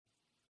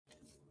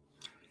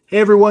Hey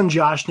everyone,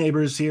 Josh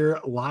Neighbors here,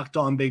 Locked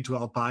On Big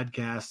 12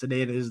 podcast.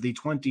 Today it is the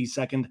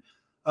 22nd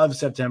of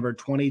September,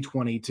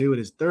 2022. It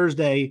is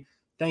Thursday.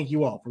 Thank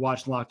you all for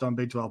watching Locked On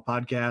Big 12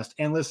 podcast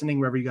and listening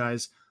wherever you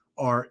guys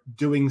are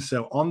doing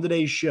so. On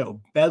today's show,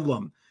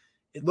 Bedlam.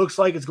 It looks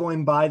like it's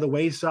going by the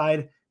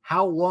wayside.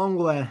 How long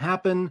will that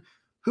happen?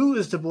 Who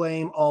is to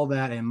blame? All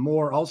that and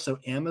more. Also,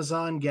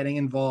 Amazon getting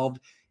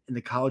involved in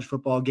the college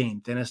football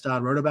game. Dennis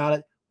Dodd wrote about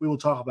it. We will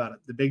talk about it.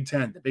 The Big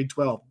 10, the Big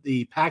 12,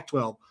 the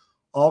Pac-12,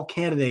 all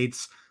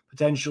candidates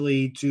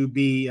potentially to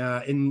be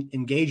in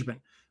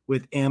engagement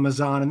with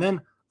Amazon. And then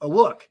a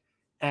look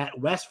at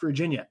West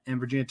Virginia and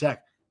Virginia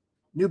Tech.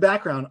 New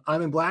background,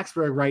 I'm in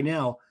Blacksburg right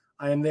now.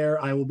 I am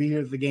there. I will be here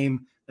at the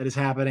game that is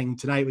happening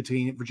tonight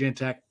between Virginia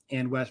Tech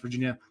and West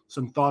Virginia.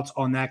 Some thoughts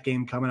on that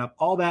game coming up.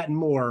 All that and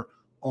more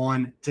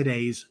on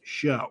today's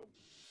show.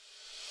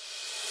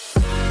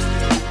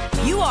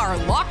 You are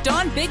Locked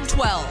On Big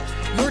 12.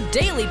 Your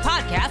daily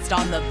podcast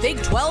on the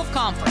Big 12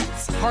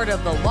 Conference, part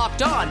of the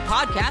Locked On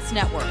Podcast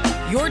Network,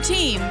 your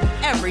team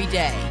every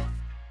day.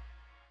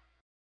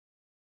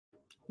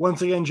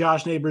 Once again,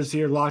 Josh Neighbors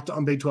here, Locked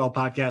On Big 12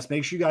 podcast.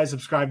 Make sure you guys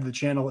subscribe to the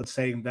channel. It's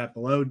saying that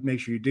below. Make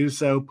sure you do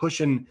so.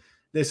 Pushing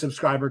this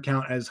subscriber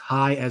count as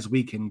high as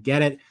we can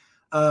get it.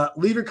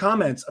 Leave your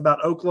comments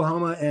about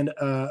Oklahoma and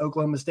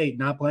Oklahoma State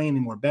not playing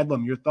anymore.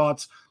 Bedlam, your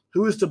thoughts.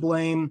 Who is to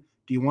blame?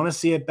 Do you want to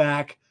see it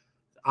back?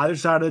 Either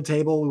side of the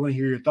table, we want to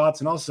hear your thoughts.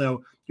 And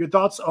also your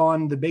thoughts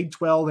on the Big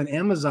 12 and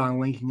Amazon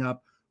linking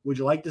up. Would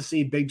you like to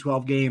see Big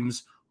 12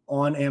 games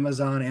on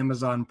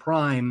Amazon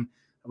Prime?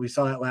 We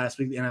saw that last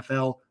week, the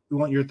NFL. We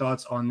want your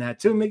thoughts on that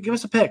too. Give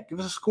us a pick. Give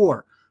us a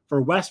score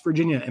for West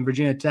Virginia and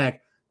Virginia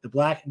Tech. The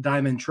Black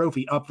Diamond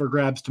Trophy up for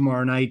grabs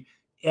tomorrow night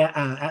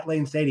at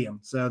Lane Stadium.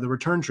 So the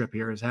return trip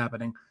here is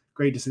happening.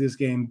 Great to see this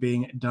game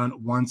being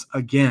done once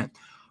again.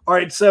 All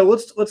right, so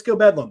let's go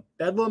Bedlam.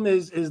 Bedlam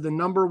is the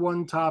number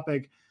one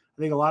topic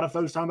I think a lot of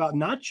folks talking about,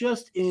 not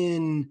just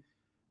in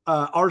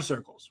our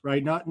circles,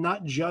 right?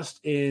 Not just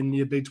in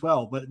the Big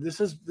 12, but this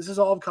is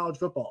all of college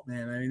football,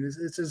 man. I mean, this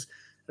is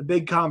a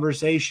big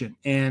conversation,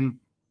 and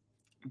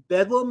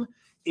Bedlam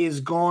is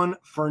gone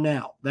for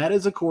now. That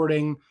is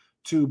according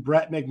to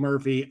Brett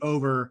McMurphy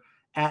over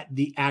at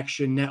the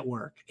Action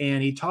Network,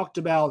 and he talked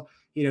about,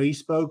 he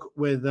spoke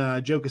with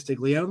Joe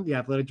Castiglione, the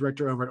athletic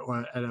director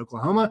over at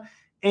Oklahoma,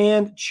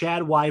 and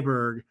Chad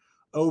Weiberg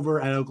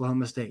over at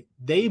Oklahoma State.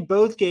 They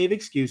both gave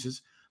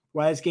excuses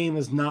why this game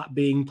is not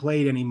being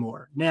played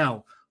anymore.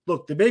 Now,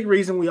 look, the big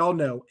reason we all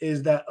know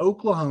is that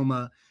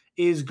Oklahoma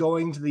is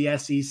going to the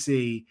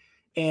SEC,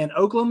 and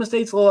Oklahoma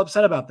State's a little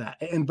upset about that.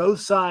 And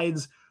both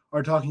sides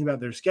are talking about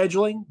their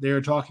scheduling.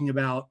 They're talking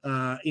about,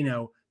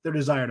 their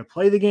desire to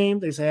play the game.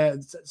 They say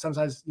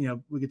sometimes,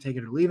 we could take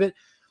it or leave it.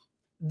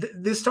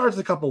 This starts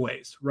a couple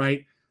ways,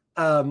 right?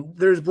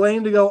 There's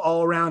blame to go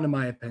all around, in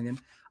my opinion.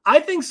 I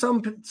think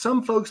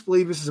some folks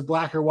believe this is a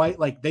black or white,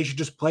 like they should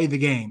just play the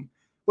game,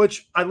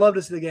 which I'd love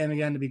to see the game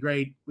again to be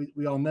great.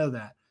 We all know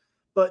that.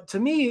 But to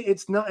me,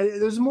 it's not.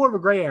 There's more of a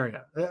gray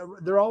area.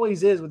 There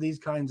always is with these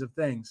kinds of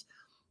things.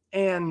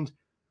 And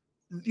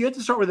you have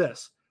to start with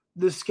this.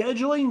 The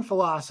scheduling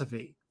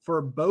philosophy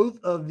for both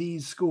of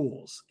these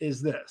schools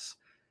is this.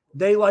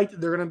 They're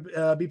going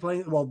to be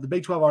playing, well, the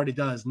Big 12 already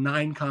does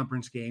 9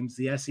 conference games.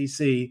 The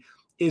SEC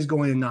is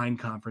going to 9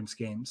 conference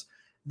games.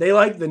 They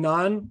like the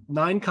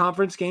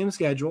non-conference game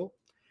schedule.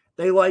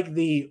 They like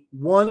the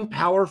one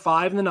Power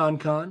 5 in the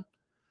non-con,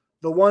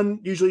 the one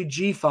usually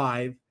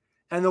G5,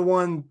 and the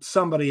one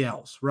somebody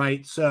else,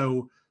 right?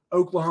 So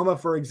Oklahoma,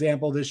 for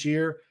example, this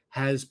year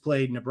has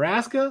played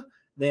Nebraska.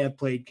 They have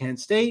played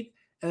Kent State,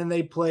 and then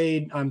they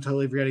played, I'm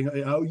totally forgetting,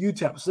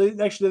 UTEP. So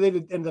they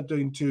ended up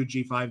doing 2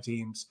 G5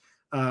 teams.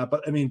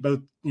 But, I mean, both,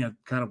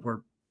 kind of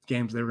were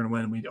games they were going to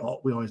win, and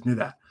we always knew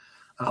that.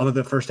 Although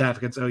the first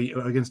half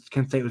against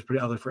Kent State was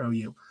pretty ugly for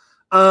OU.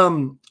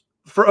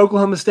 For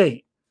Oklahoma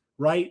State,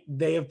 right?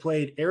 They have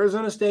played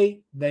Arizona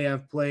State. They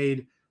have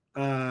played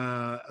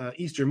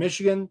Eastern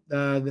Michigan.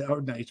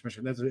 Not Eastern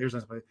Michigan. That's what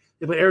Arizona State.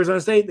 They played Arizona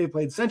State. They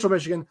played Central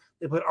Michigan.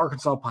 They played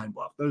Arkansas Pine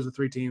Bluff. Those are the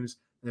 3 teams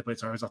they played.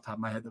 Sorry, I was off the top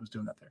of my head that was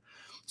doing that there.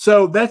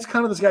 So that's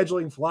kind of the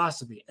scheduling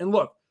philosophy. And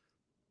look,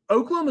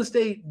 Oklahoma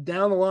State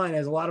down the line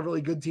has a lot of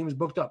really good teams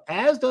booked up,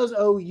 as does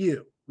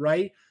OU,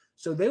 right?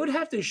 So they would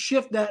have to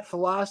shift that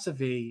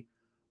philosophy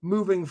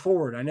moving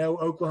forward. I know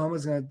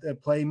Oklahoma's going to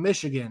play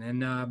Michigan,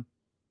 and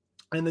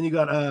then you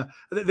got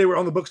they were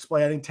on the books to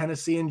play, I think,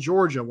 Tennessee and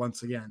Georgia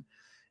once again.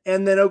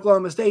 And then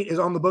Oklahoma State is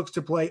on the books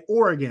to play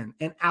Oregon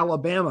and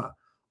Alabama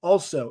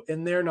also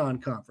in their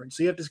non-conference.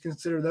 So you have to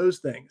consider those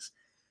things.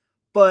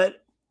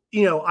 But,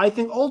 I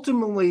think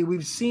ultimately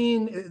we've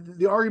seen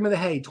the argument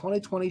that, hey,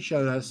 2020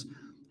 showed us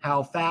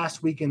how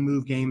fast we can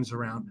move games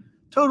around.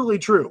 Totally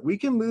true. We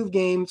can move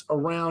games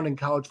around in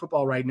college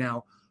football right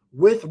now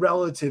with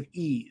relative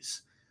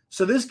ease.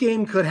 So this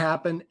game could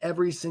happen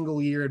every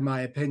single year, in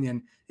my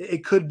opinion.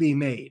 It could be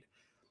made.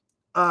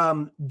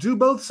 Do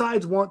both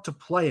sides want to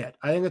play it?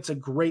 I think it's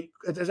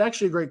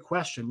actually a great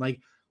question.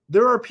 Like,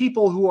 there are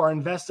people who are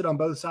invested on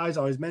both sides.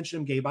 I always mention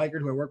him, Gabe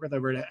Eichert, who I work with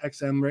over at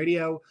XM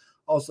Radio,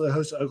 also the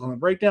host of Oklahoma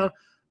Breakdown.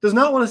 does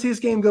not want to see this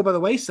game go by the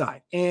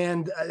wayside.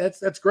 And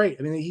that's great.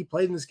 I mean, he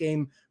played in this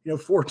game,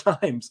 4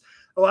 times.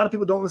 A lot of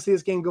people don't want to see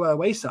this game go by the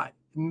wayside.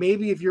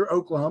 Maybe if you're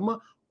Oklahoma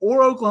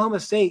or Oklahoma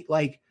State,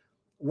 like,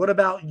 what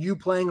about you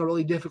playing a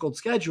really difficult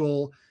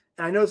schedule?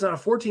 And I know it's not a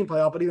 14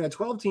 playoff, but even a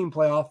 12-team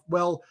playoff.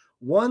 Well,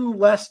 one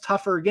less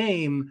tougher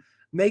game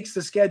makes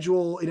the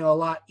schedule, a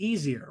lot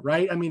easier,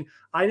 right? I mean,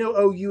 I know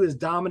OU has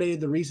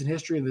dominated the recent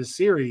history of this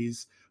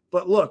series,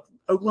 but look,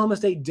 Oklahoma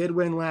State did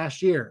win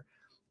last year.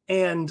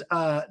 And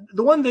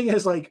the one thing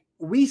is, like,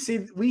 we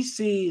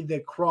see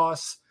the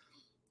cross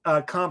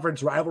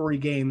conference rivalry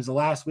games the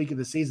last week of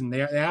the season. They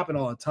happen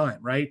all the time,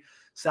 right?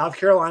 South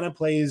Carolina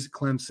plays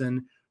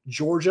Clemson.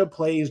 Georgia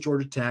plays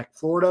Georgia Tech.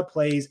 Florida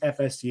plays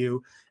FSU.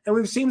 And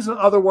we've seen some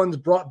other ones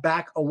brought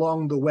back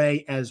along the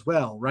way as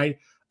well, right?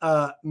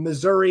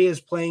 Missouri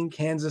is playing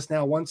Kansas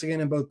now once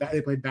again in both.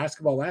 They played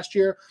basketball last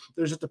year.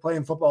 They're just to play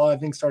in football, I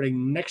think,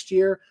 starting next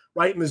year,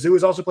 right? Mizzou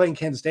is also playing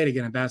Kansas State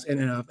again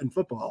in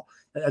football.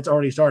 That's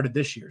already started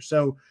this year.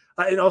 So,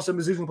 and also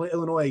Mizzou's going to play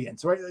Illinois again.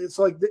 So, right, it's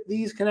like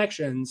these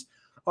connections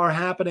are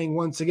happening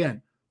once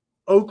again.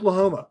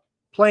 Oklahoma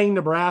playing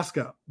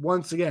Nebraska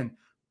once again.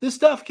 This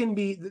stuff can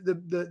be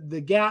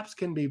the gaps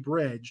can be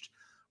bridged,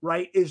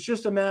 right? It's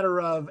just a matter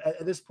of,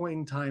 at this point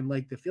in time,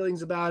 like, the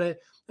feelings about it.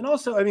 And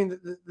also, I mean,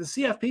 the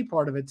CFP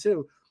part of it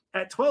too.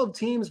 At 12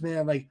 teams,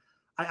 man, like,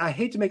 I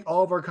hate to make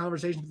all of our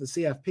conversations with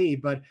the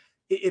CFP, but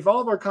if all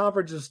of our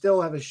conferences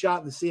still have a shot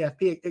at the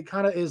CFP, it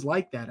kind of is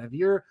like that. If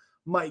you're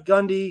Mike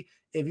Gundy,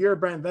 if you're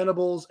Brent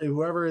Venables,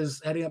 whoever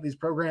is heading up these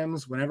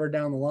programs, whenever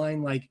down the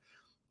line, like,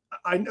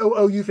 I know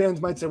OU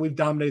fans might say we've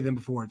dominated them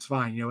before. It's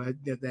fine.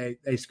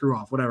 They screw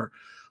off, whatever.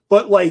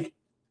 But, like,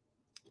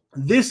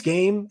 this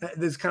game,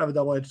 this is kind of a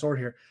double-edged sword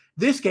here.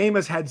 This game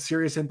has had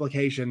serious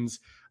implications.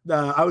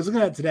 I was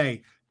looking at it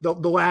today, the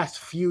last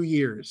few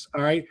years,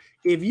 all right?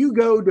 If you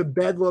go to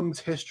Bedlam's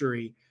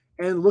history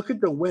and look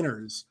at the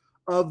winners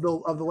of the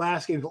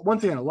last games,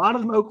 once again, a lot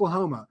of them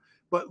Oklahoma.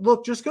 But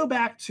look, just go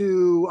back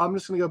to, I'm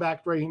just going to go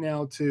back right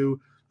now to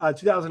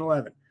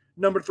 2011.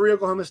 Number 3,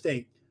 Oklahoma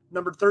State.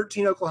 Number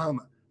 13,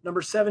 Oklahoma.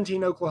 Number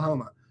 17,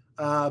 Oklahoma.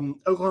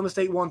 Oklahoma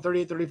State won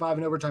 38-35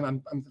 in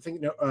overtime. I'm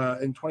thinking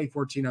in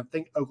 2014, I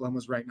think Oklahoma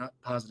was right, not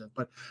positive.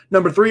 But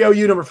number 3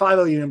 OU, number 5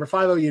 OU, number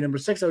 5 OU, number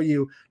 6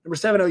 OU, number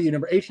 7 OU,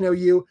 number 18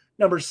 OU,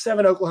 number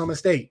 7 Oklahoma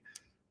State.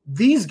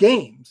 These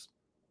games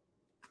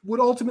would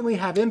ultimately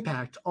have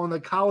impact on the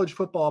college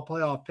football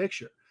playoff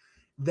picture.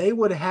 They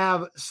would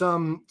have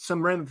some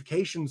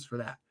ramifications for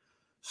that.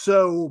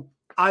 So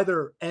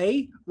either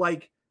A,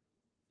 like,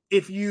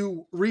 if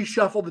you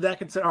reshuffle the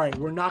deck and say, all right,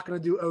 we're not going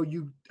to do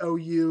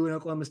OU and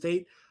Oklahoma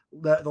State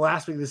the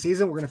last week of the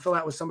season, we're going to fill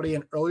out with somebody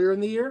in earlier in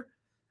the year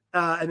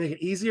and make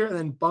it easier, and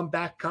then bump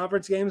back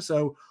conference games.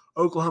 So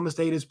Oklahoma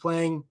State is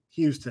playing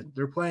Houston.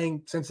 They're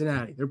playing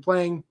Cincinnati. They're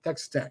playing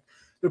Texas Tech.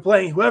 They're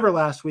playing whoever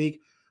last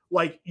week.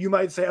 Like, you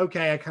might say,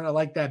 okay, I kind of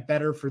like that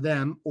better for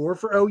them or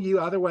for OU.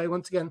 Either way,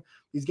 once again,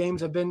 these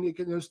games have been,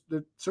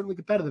 they're certainly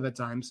competitive at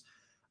times.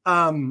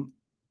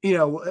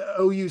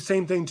 OU,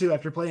 same thing too.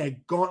 After playing a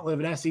gauntlet of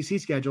an SEC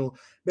schedule,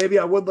 maybe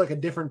I would like a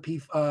different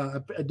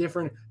a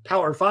different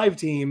Power 5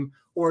 team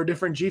or a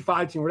different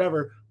G5 team, or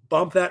whatever.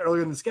 Bump that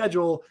earlier in the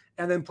schedule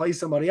and then play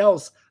somebody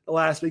else the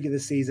last week of the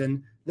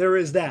season. There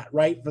is that,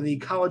 right? For the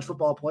college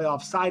football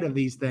playoff side of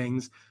these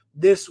things,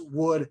 this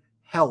would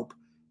help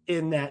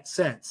in that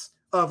sense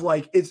of,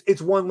 like,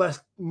 it's one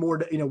less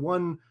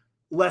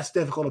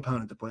difficult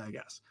opponent to play, I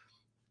guess.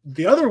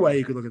 The other way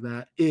you could look at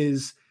that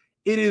is,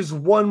 it is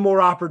one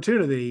more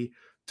opportunity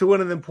to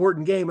win an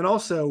important game. And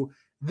also,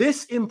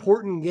 this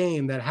important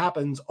game that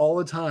happens all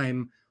the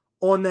time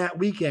on that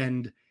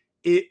weekend,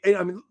 the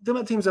amount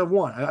of teams have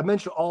won. I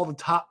mentioned all the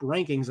top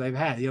rankings they've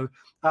had.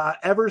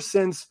 Ever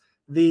since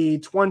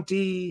the I'm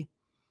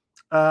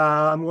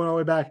going all the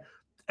way back.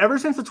 Ever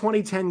since the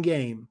 2010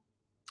 game,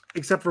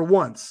 except for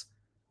once,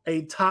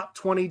 a top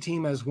 20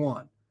 team has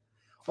won.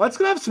 Well, that's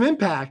going to have some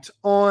impact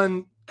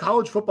on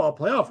college football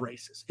playoff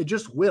races. It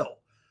just will.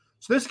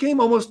 So this game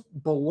almost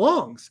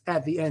belongs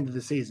at the end of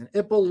the season.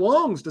 It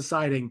belongs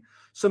deciding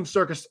some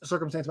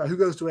circumstance about who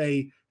goes to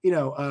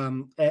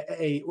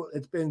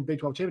it's been Big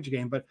 12 championship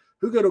game, but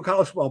who go to a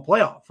college football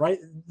playoff, right?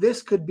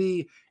 This could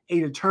be a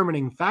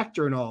determining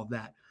factor in all of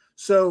that.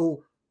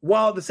 So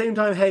while at the same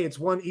time, hey, it's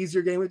one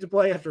easier game to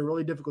play after a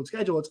really difficult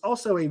schedule, it's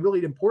also a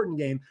really important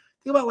game.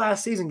 Think about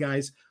last season,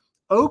 guys.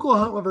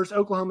 Oklahoma versus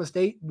Oklahoma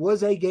State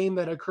was a game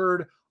that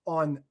occurred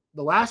on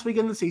the last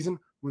weekend of the season,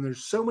 when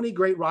there's so many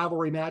great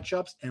rivalry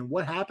matchups. And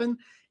what happened?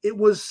 It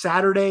was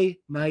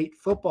Saturday night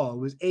football. It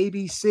was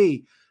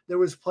ABC. There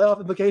was playoff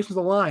implications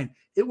on the line.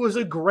 It was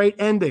a great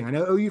ending. I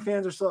know OU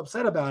fans are still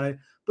upset about it,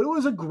 but it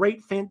was a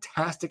great,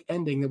 fantastic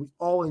ending that we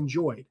all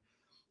enjoyed.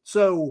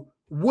 So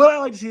would I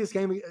like to see this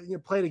game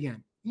played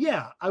again?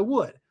 Yeah, I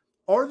would.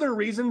 Are there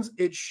reasons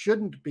it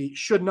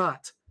should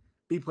not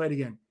be played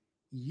again?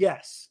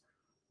 Yes.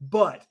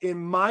 But in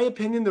my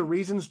opinion, the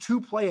reasons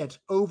to play it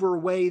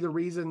outweigh the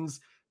reasons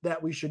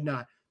that we should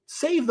not.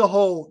 Save the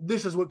whole,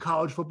 this is what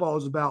college football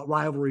is about,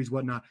 rivalries,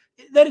 whatnot.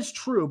 That is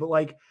true, but,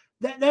 like,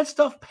 That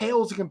stuff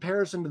pales in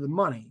comparison to the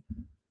money.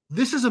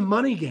 This is a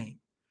money game.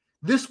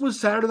 This was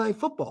Saturday Night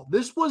Football.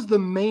 This was the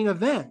main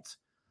event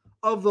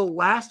of the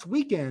last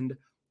weekend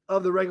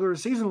of the regular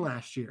season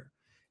last year.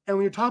 And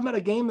when you're talking about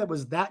a game that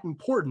was that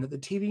important, that the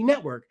TV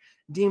network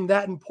deemed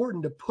that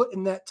important to put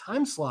in that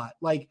time slot,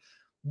 like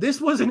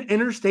this was an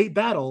interstate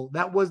battle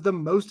that was the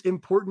most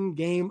important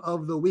game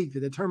of the week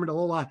that determined a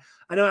whole lot.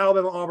 I know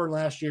Alabama-Auburn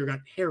last year got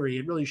hairy.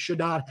 It really should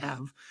not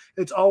have.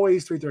 It's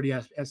always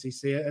 3:30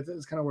 SEC.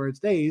 It's kind of where it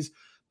stays.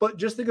 But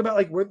just think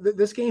about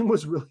this game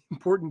was a really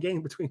important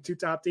game between two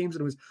top teams.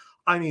 And it was,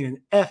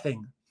 an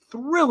effing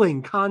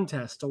thrilling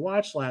contest to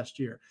watch last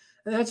year.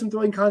 And they had some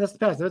thrilling contests in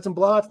the past. They had some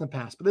blowouts in the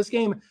past. But this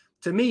game,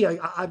 to me,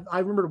 I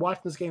remember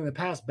watching this game in the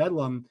past,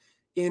 Bedlam,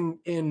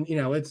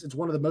 it's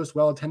one of the most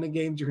well-attended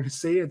games you're going to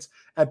see. It's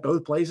at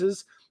both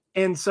places.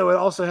 And so it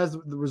also has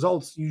the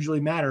results usually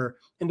matter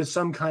into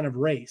some kind of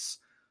race.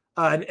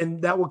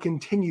 And that will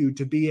continue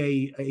to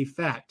be a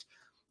fact.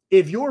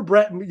 If you're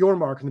Brett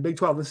Yormark in the Big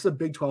 12, this is a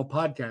Big 12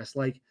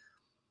 podcast,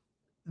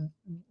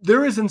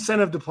 there is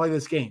incentive to play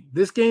this game.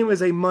 This game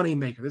is a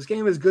moneymaker. This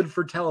game is good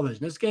for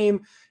television. This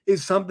game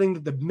is something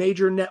that the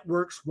major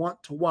networks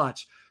want to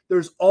watch.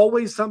 There's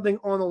always something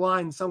on the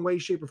line in some way,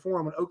 shape, or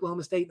form when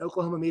Oklahoma State and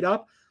Oklahoma meet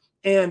up.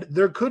 And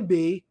there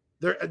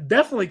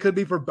definitely could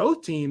be for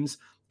both teams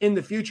in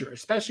the future,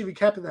 especially if you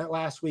kept it that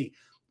last week.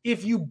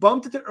 If you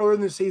bumped it to earlier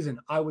in the season,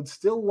 I would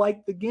still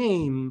like the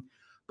game,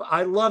 but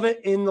I love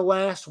it in the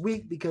last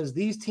week because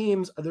these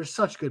teams, they're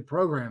such good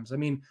programs.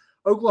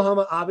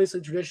 Oklahoma, obviously,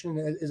 tradition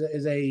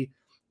is a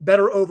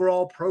better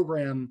overall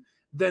program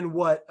than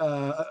what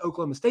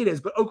Oklahoma State is.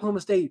 But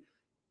Oklahoma State,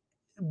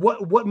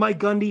 what Mike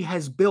Gundy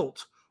has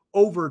built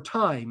over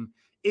time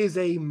is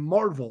a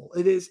marvel.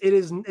 It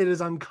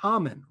is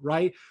uncommon,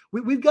 right?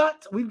 We've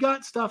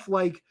got stuff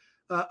like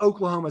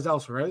Oklahoma's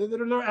elsewhere. Right?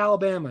 There are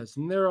Alabamas,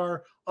 and there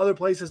are other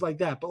places like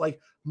that. But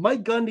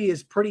Mike Gundy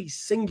is pretty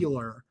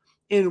singular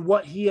in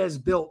what he has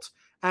built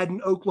at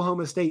an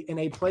Oklahoma State in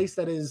a place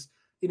that is,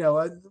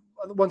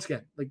 once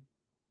again,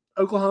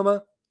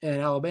 Oklahoma and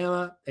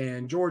Alabama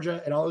and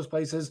Georgia and all those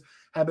places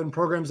have been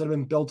programs that have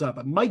been built up.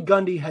 But Mike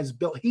Gundy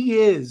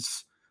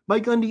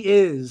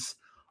is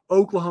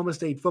Oklahoma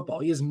State football.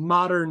 He is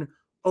modern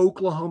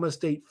Oklahoma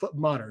State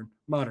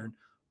modern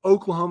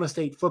Oklahoma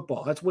State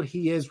football. That's what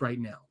he is right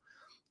now.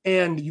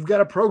 And you've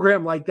got a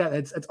program like that.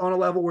 It's on a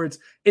level where it's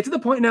at the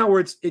point now where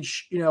it's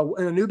in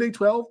a new Big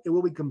 12, it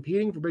will be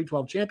competing for Big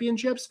 12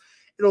 championships.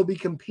 It'll be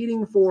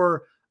competing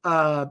for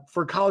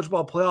college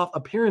ball playoff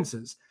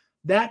appearances.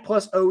 That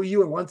plus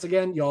OU, and once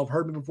again, y'all have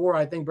heard me before.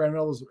 I think Brent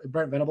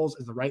Venables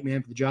is the right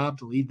man for the job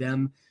to lead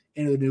them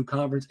into the new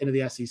conference, into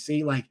the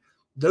SEC.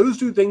 Those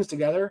two things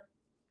together,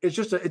 it's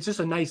just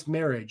a nice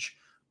marriage.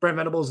 Brent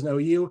Venables and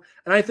OU,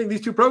 and I think these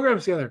two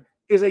programs together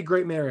is a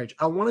great marriage.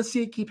 I want to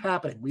see it keep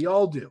happening. We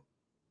all do.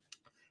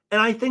 And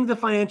I think the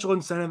financial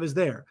incentive is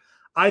there.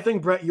 I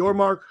think Brett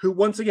Yormark, who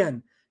once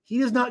again,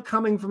 he is not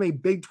coming from a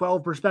Big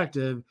 12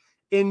 perspective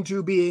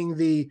into being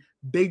the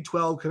Big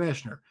 12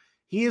 commissioner.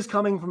 He is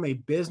coming from a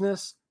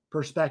business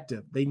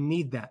perspective. They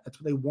need that. That's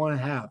what they want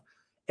to have.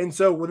 And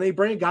so when they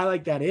bring a guy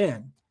like that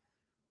in,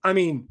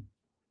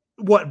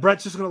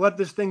 Brett's just going to let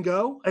this thing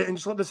go and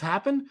just let this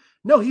happen?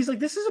 No, he's like,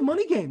 this is a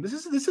money game. This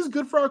is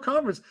good for our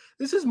conference.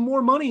 This is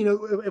more money.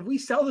 If we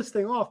sell this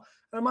thing off,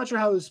 I'm not sure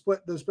how those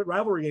split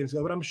rivalry games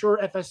go, but I'm sure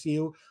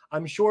FSU,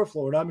 I'm sure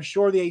Florida, I'm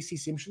sure the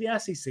ACC, I'm sure the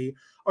SEC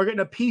are getting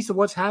a piece of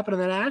what's happening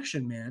in that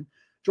action, man.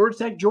 Georgia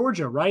Tech,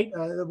 Georgia, right?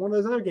 One of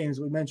those other games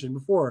we mentioned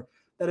before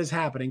that is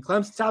happening.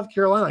 Clemson, South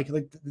Carolina, like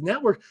the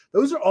network,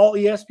 those are all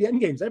ESPN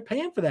games. They're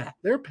paying for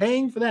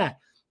that.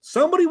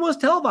 Somebody wants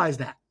to televise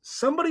that.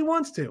 Somebody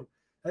wants to.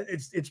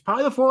 It's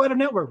probably the four-letter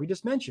network we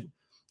just mentioned.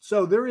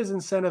 So there is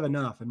incentive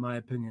enough, in my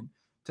opinion,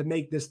 to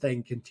make this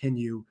thing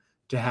continue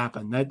to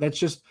happen.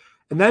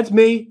 That's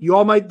me. You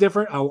all might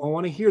differ. I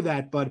want to hear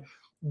that. But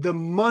the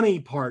money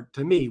part,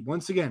 to me,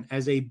 once again,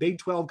 as a Big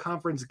 12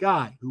 conference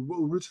guy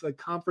who roots for the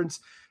conference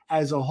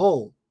as a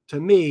whole,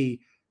 to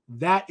me,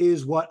 that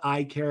is what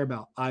I care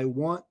about. I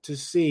want to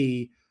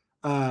see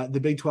the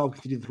Big 12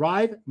 continue to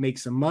thrive, make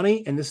some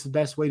money, and this is the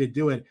best way to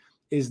do it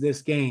is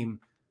this game.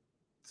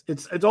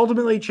 It's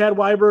ultimately Chad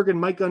Weiberg and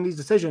Mike Gundy's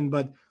decision,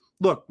 but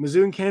look,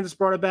 Mizzou and Kansas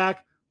brought it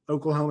back.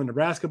 Oklahoma and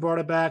Nebraska brought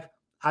it back.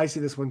 I see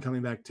this one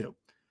coming back too.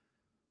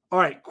 All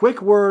right,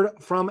 quick word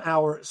from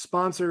our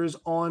sponsors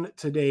on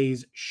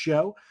today's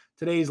show.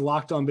 Today's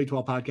Locked On Big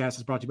 12 podcast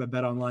is brought to you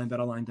by BetOnline,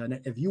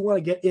 betonline.net. If you want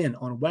to get in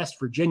on West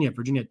Virginia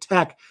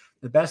Tech,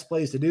 the best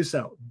place to do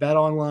so,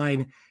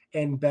 BetOnline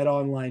and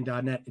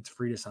betonline.net. It's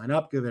free to sign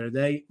up. Go there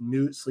today.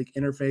 New sleek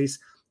interface,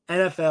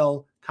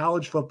 NFL,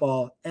 college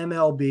football,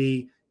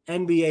 MLB,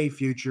 NBA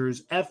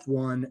futures,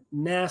 F1,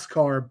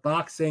 NASCAR,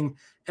 boxing,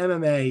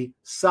 MMA,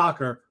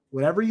 soccer,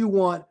 whatever you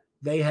want,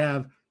 they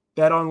have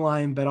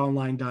BetOnline,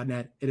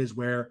 betonline.net. It is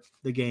where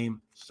the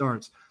game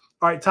starts.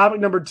 All right, topic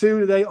number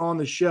 2 today on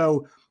the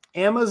show,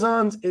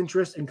 Amazon's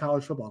interest in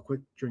college football.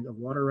 Quick drink of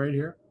water right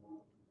here.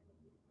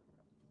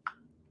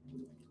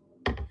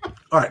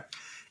 All right,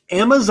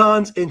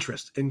 Amazon's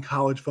interest in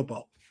college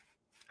football.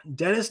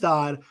 Dennis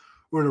Dodd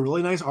wrote a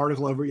really nice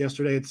article over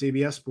yesterday at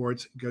CBS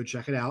Sports. Go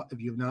check it out if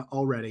you've not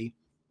already,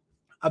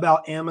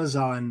 about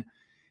Amazon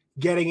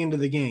getting into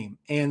the game.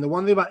 And the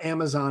one thing about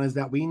Amazon is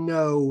that we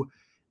know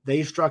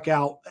they struck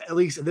out, at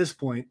least at this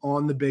point,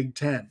 on the Big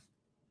Ten.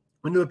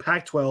 When the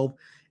Pac-12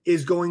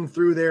 is going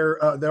through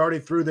they're already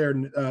through their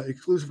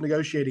exclusive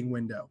negotiating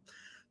window.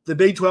 The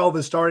Big 12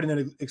 is starting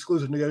an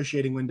exclusive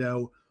negotiating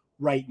window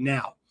right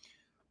now.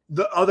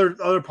 The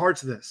other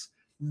parts of this,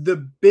 the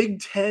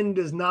Big Ten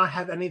does not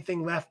have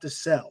anything left to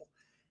sell.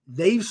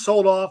 They've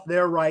sold off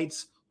their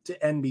rights to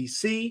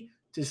NBC,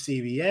 to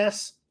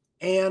CBS,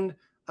 and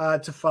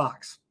to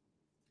Fox.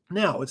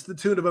 Now, it's the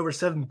tune of over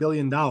 $7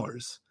 billion.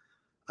 It's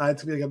going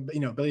to be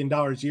like $1 billion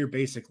a year,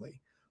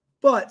 basically.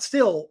 But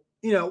still,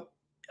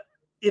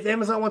 if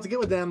Amazon wants to get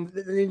with them,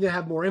 they need to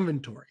have more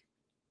inventory.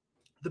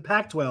 The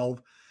Pac-12,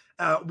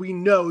 we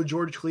know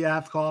George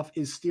Kliavkoff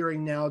is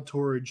steering now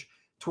towards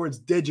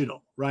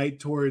digital, right?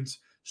 Towards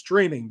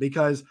streaming,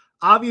 because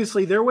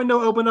obviously their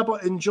window opened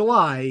up in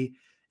July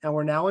and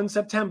we're now in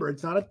September.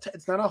 It's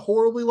not a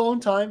horribly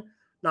long time.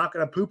 Not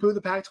going to poo-poo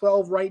the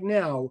Pac-12 right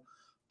now,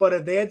 but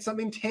if they had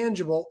something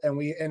tangible,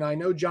 and I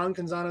know John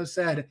Canzano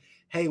said,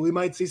 hey, we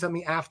might see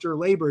something after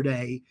Labor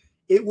Day,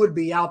 it would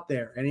be out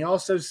there. And he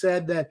also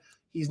said that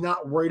he's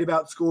not worried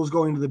about schools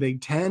going to the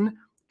Big Ten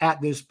at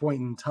this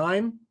point in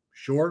time.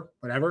 Sure,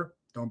 whatever,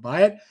 don't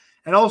buy it.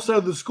 And also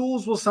the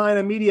schools will sign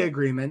a media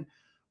agreement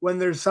when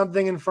there's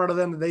something in front of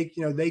them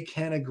that they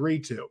can agree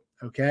to,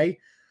 okay?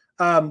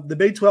 The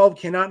Big 12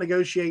 cannot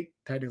negotiate,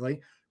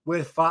 technically,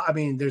 with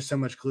there's so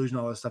much collusion,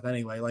 all this stuff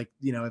anyway. If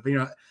you're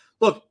not –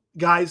 look,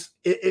 guys,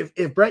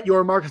 if Brett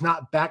Yormark is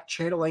not back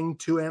channeling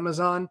to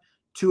Amazon,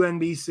 to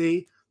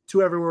NBC,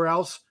 to everywhere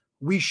else,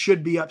 we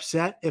should be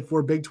upset if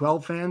we're Big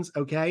 12 fans,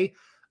 okay?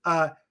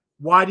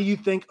 Why do you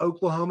think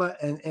Oklahoma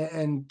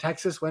and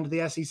Texas went to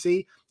the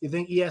SEC? You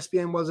think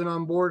ESPN wasn't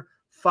on board?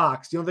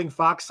 Fox. You don't think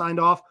Fox signed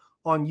off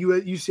on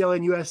UCLA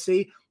and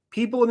USC?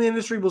 People in the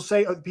industry will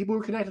say, people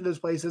who are connected to those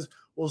places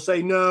will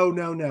say,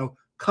 no.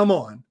 Come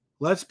on.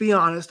 Let's be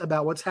honest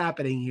about what's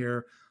happening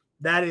here.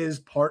 That is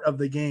part of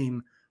the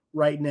game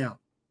right now.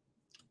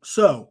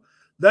 So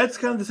that's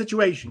kind of the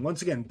situation.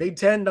 Once again, Big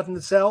Ten, nothing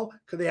to sell.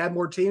 Could they add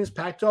more teams?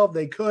 Pac-12,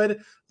 they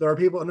could. There are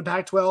people in the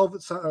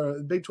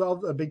Pac-12,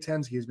 Big Ten,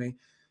 excuse me.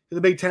 Could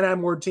the Big Ten add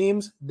more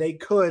teams? They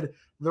could.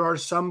 There are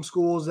some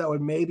schools that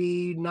would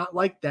maybe not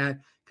like that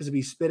because it'd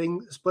be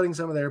splitting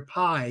some of their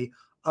pie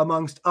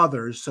amongst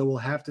others. So we'll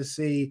have to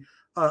see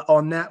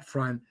on that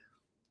front.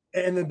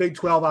 And the Big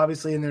 12,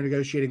 obviously, in their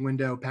negotiating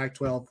window,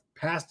 Pac-12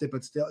 passed it,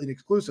 but still an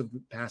exclusive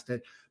passed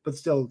it, but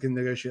still can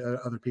negotiate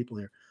other people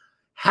here.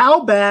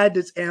 How bad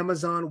does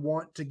Amazon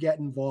want to get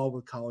involved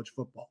with college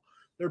football?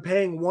 They're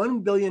paying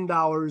 $1 billion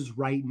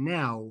right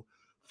now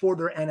for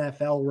their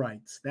NFL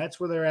rights. That's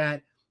where they're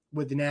at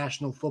with the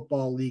National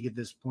Football League at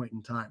this point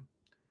in time.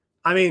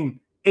 I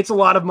mean, it's a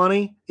lot of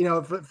money,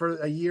 for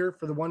a year,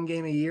 for the one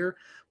game a year.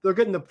 They're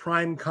getting the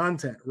prime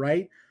content,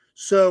 right?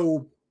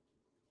 So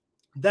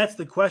that's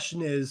the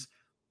question, is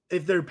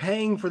if they're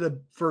paying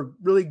for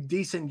really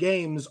decent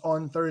games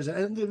on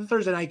Thursday, and the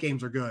Thursday night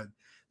games are good.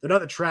 They're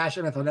not the trash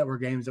NFL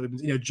Network games that we've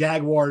been,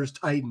 Jaguars,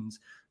 Titans.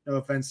 No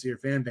offense to your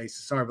fan base,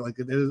 sorry,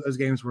 but those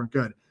games weren't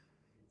good.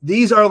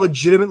 These are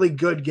legitimately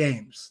good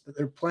games that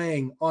they're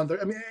playing on.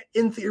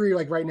 In theory,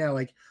 like right now,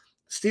 like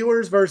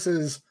Steelers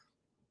versus,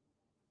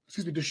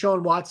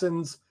 Deshaun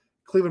Watson's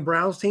Cleveland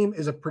Browns team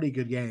is a pretty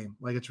good game.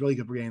 Like, it's a really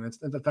good game. It's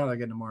the final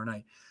again tomorrow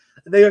night.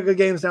 They got good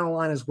games down the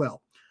line as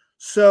well.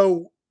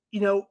 So,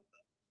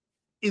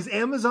 is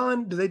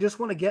Amazon, do they just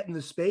want to get in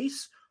the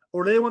space,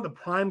 or do they want the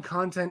prime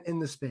content in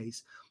the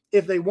space?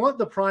 If they want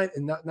the prime,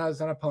 and not it's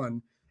not a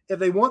pun, if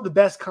they want the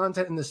best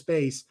content in the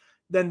space,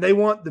 then they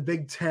want the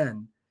Big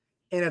Ten.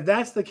 And if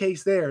that's the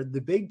case there, the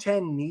Big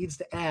Ten needs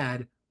to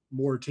add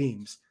more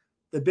teams.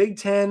 The Big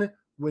Ten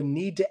would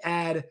need to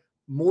add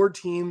more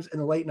teams in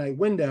the late night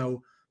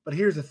window. But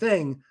here's the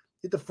thing,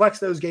 you have to flex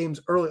those games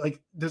early. Like,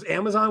 does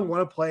Amazon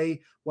want to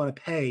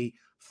pay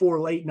for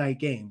late night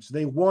games?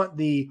 They want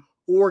the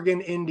Oregon,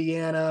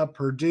 Indiana,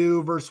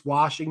 Purdue versus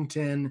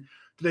Washington.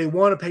 Do they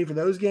want to pay for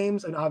those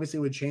games? And obviously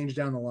it would change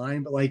down the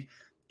line. But like,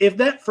 if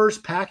that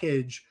first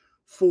package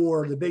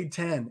for the Big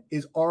Ten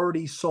is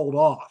already sold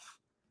off,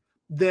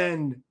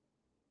 then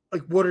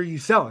like, what are you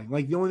selling?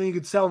 Like, the only thing you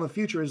could sell in the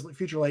future is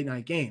future late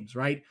night games,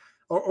 right?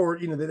 Or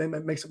they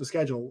might mix up the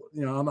schedule.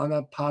 I'm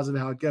not positive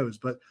how it goes,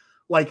 but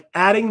like,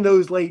 adding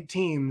those late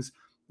teams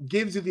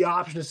gives you the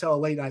option to sell a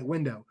late night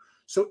window.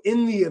 So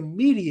in the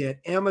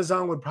immediate,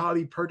 Amazon would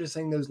probably be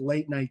purchasing those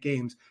late night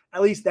games.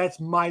 At least that's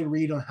my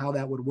read on how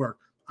that would work.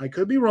 I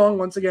could be wrong.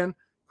 Once again,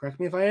 correct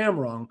me if I am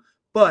wrong.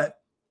 But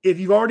if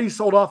you've already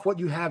sold off what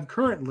you have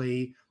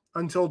currently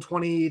until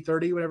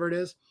 2030, whatever it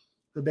is,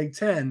 the Big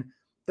Ten,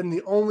 then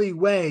the only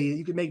way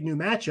you can make new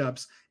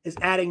matchups is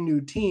adding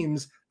new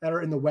teams that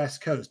are in the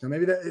West Coast. Now,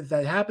 maybe if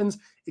that happens,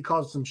 it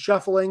causes some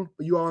shuffling,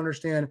 but you all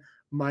understand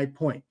my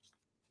point.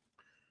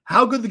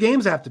 How good the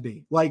games have to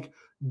be. Like,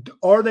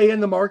 are they in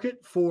the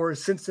market for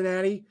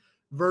Cincinnati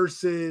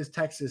versus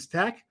Texas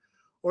Tech?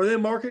 Or are they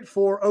in the market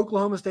for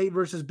Oklahoma State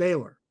versus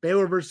Baylor,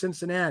 Baylor versus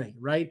Cincinnati,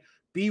 right?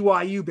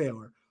 BYU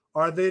Baylor.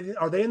 Are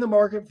they in the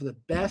market for the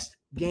best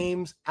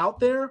games out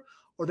there?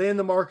 Or are they in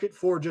the market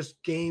for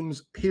just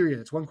games, period?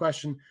 It's one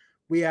question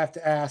we have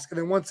to ask. And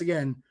then once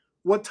again,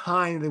 what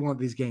time do they want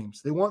these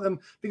games? They want them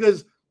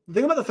because the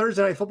thing about the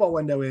Thursday night football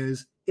window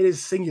is it is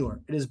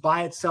singular. It is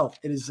by itself.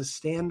 It is a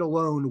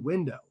standalone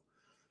window.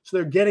 So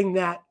they're getting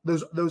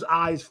those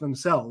eyes for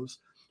themselves.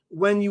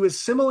 When you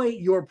assimilate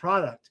your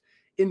product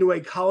into a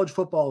college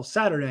football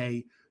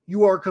Saturday,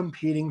 you are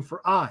competing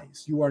for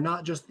eyes. You are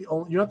not just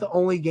you're not the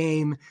only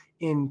game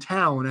in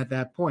town at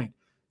that point.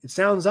 It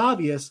sounds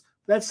obvious,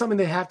 but that's something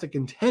they have to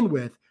contend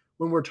with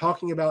when we're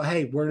talking about,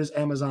 hey, where does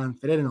Amazon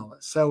fit in all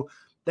this? So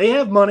they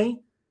have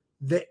money.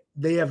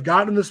 They have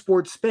gotten the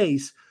sports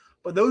space,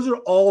 but those are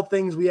all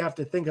things we have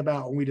to think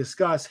about when we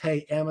discuss,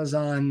 hey,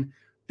 Amazon,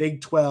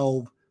 Big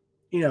 12,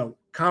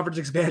 conference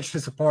expansion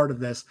is a part of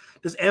this.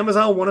 Does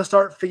Amazon want to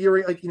start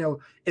figuring,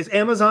 is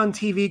Amazon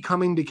TV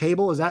coming to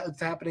cable? Is that what's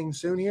happening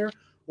soon here?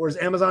 Or is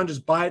Amazon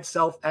just by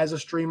itself as a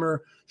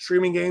streamer,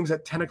 streaming games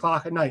at 10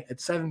 o'clock at night, at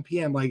 7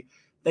 p.m.? Like,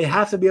 they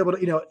have to be able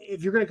to,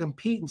 if you're going to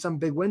compete in some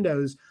big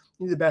windows,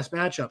 you need the best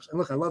matchups. And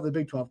look, I love the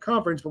Big 12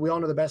 conference, but we all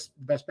know the best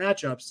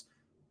matchups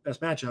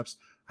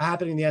are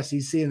happening in the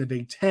SEC and the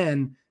Big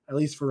 10, at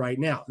least for right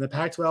now. The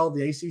Pac-12,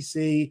 the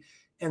ACC,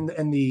 and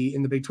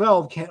the Big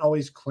 12 can't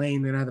always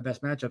claim they're not the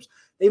best matchups.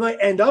 They might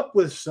end up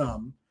with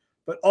some,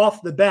 but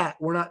off the bat,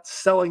 we're not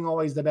selling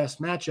always the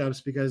best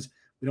matchups because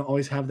we don't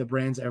always have the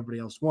brands everybody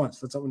else wants.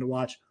 That's something to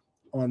watch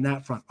on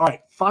that front. All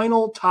right,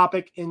 final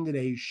topic in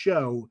today's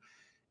show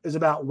is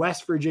about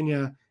West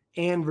Virginia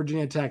and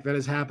Virginia Tech. That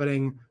is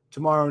happening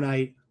tomorrow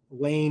night,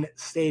 Lane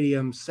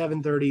Stadium,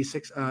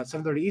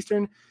 7:30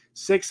 Eastern,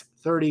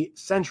 6:30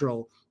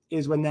 Central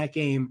is when that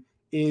game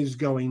is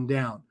going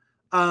down.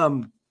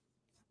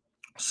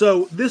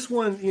 So this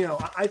one,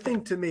 I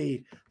think to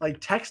me, like,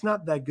 Tech's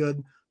not that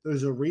good.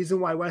 There's a reason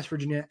why West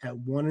Virginia at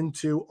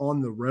 1-2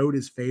 on the road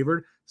is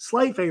favored.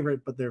 Slight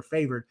favorite, but they're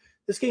favored.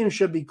 This game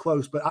should be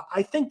close, but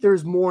I think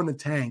there's more in the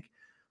tank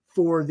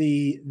for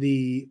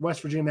the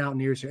West Virginia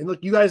Mountaineers here. And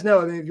look, you guys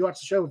know, if you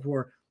watched the show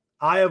before,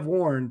 I have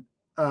worn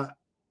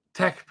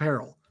Tech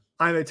apparel.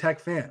 I'm a Tech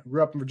fan.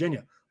 Grew up in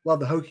Virginia. Love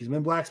the Hokies. I'm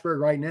in Blacksburg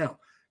right now.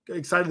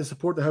 Excited to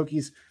support the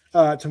Hokies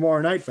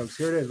tomorrow night, folks.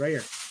 Here it is, right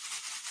here.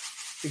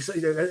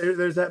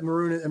 There's that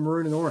maroon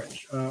and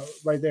orange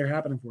right there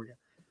happening for you.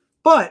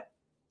 But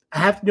I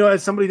have to know,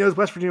 as somebody who knows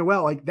West Virginia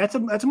well, like that's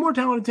a more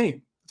talented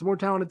team. It's a more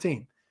talented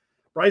team.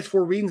 Bryce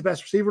Ford Wheaton's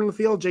best receiver on the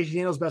field. JT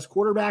Daniels' best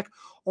quarterback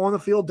on the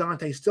field.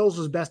 Dante Stills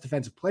was best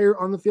defensive player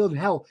on the field. And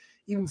hell,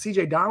 even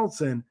CJ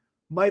Donaldson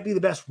might be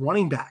the best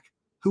running back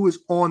who is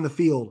on the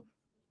field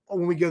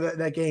when we go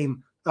that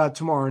game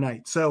tomorrow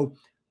night. So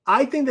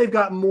I think they've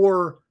got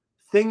more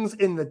things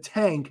in the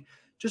tank,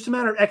 just a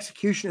matter of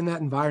execution in that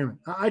environment.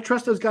 I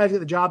trust those guys to get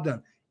the job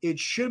done. It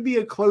should be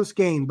a close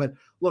game, but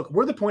look,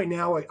 we're at the point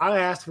now. I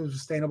asked if it was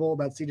sustainable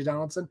about CJ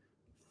Donaldson.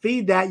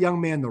 Feed that young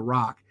man the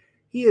rock.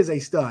 He is a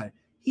stud.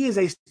 He is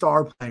a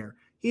star player.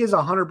 He is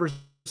 100%.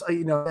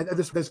 At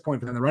this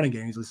point in the running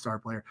game, he's a star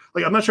player.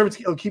 Like, I'm not sure if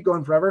it'll keep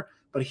going forever,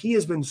 but he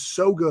has been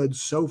so good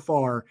so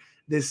far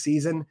this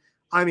season.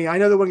 I mean, I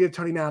know they want to give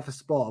Tony Mathis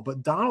the ball,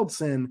 but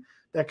Donaldson,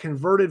 that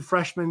converted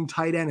freshman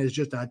tight end, is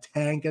just a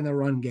tank in the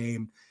run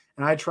game.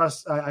 And I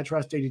trust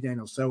JT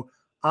Daniels. So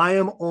I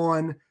am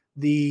on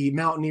the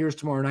Mountaineers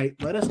tomorrow night.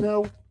 Let us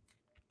know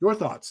your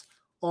thoughts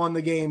on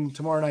the game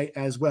tomorrow night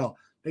as well.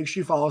 Make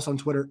sure you follow us on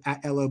Twitter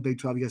at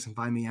LOBig12. You guys can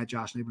find me at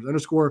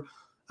 @JoshNeighbors_.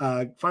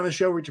 Find the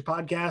show, reach your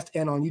podcast,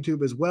 and on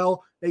YouTube as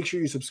well. Make sure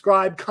you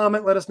subscribe,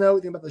 comment, let us know what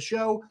you think about the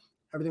show,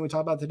 everything we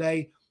talked about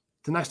today.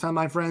 Till next time,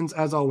 my friends,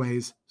 as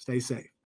always, stay safe.